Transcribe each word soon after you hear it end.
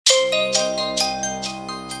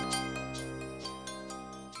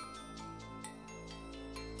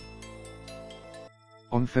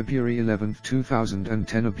On February 11,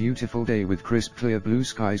 2010, a beautiful day with crisp clear blue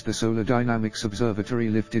skies, the Solar Dynamics Observatory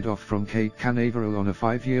lifted off from Cape Canaveral on a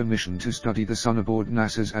 5-year mission to study the Sun aboard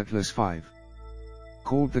NASA's Atlas V.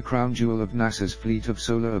 Called the crown jewel of NASA's fleet of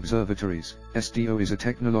solar observatories, SDO is a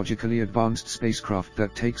technologically advanced spacecraft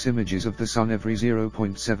that takes images of the Sun every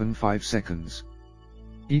 0.75 seconds.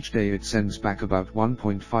 Each day it sends back about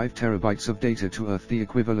 1.5 terabytes of data to Earth, the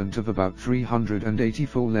equivalent of about 380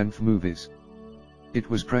 full-length movies. It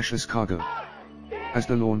was precious cargo. As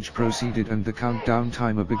the launch proceeded and the countdown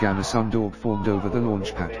timer began, a Sundog formed over the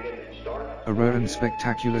launchpad. A rare and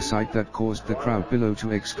spectacular sight that caused the crowd below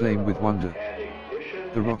to exclaim with wonder.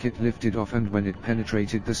 The rocket lifted off, and when it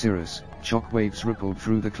penetrated the cirrus, shock waves rippled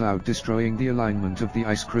through the cloud, destroying the alignment of the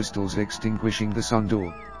ice crystals, extinguishing the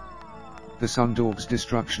Sundog. The Sundog's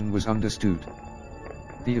destruction was understood.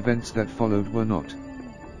 The events that followed were not.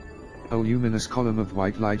 A luminous column of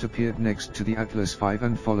white light appeared next to the Atlas V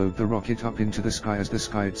and followed the rocket up into the sky, as the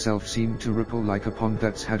sky itself seemed to ripple like a pond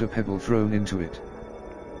that's had a pebble thrown into it.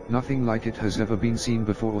 Nothing like it has ever been seen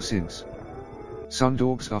before or since.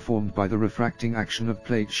 Sundogs are formed by the refracting action of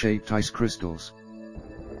plate-shaped ice crystals.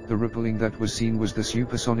 The rippling that was seen was the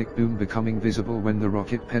supersonic boom becoming visible when the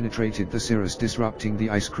rocket penetrated the cirrus, disrupting the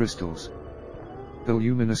ice crystals. The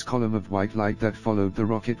luminous column of white light that followed the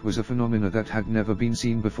rocket was a phenomena that had never been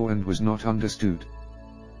seen before and was not understood.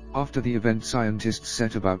 After the event, scientists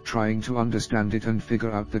set about trying to understand it and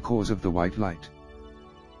figure out the cause of the white light.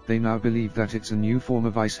 They now believe that it's a new form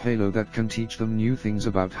of ice halo that can teach them new things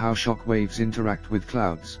about how shock waves interact with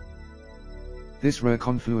clouds. This rare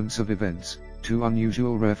confluence of events, two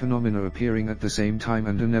unusual rare phenomena appearing at the same time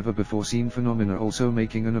and a never-before-seen phenomena also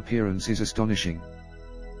making an appearance, is astonishing.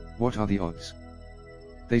 What are the odds?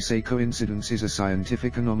 They say coincidence is a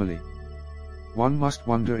scientific anomaly. One must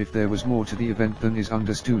wonder if there was more to the event than is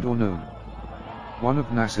understood or known. One of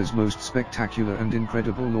NASA's most spectacular and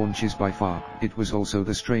incredible launches by far, it was also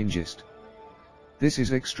the strangest. This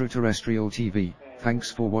is Extraterrestrial TV,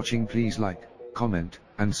 thanks for watching. Please like, comment,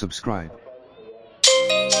 and subscribe.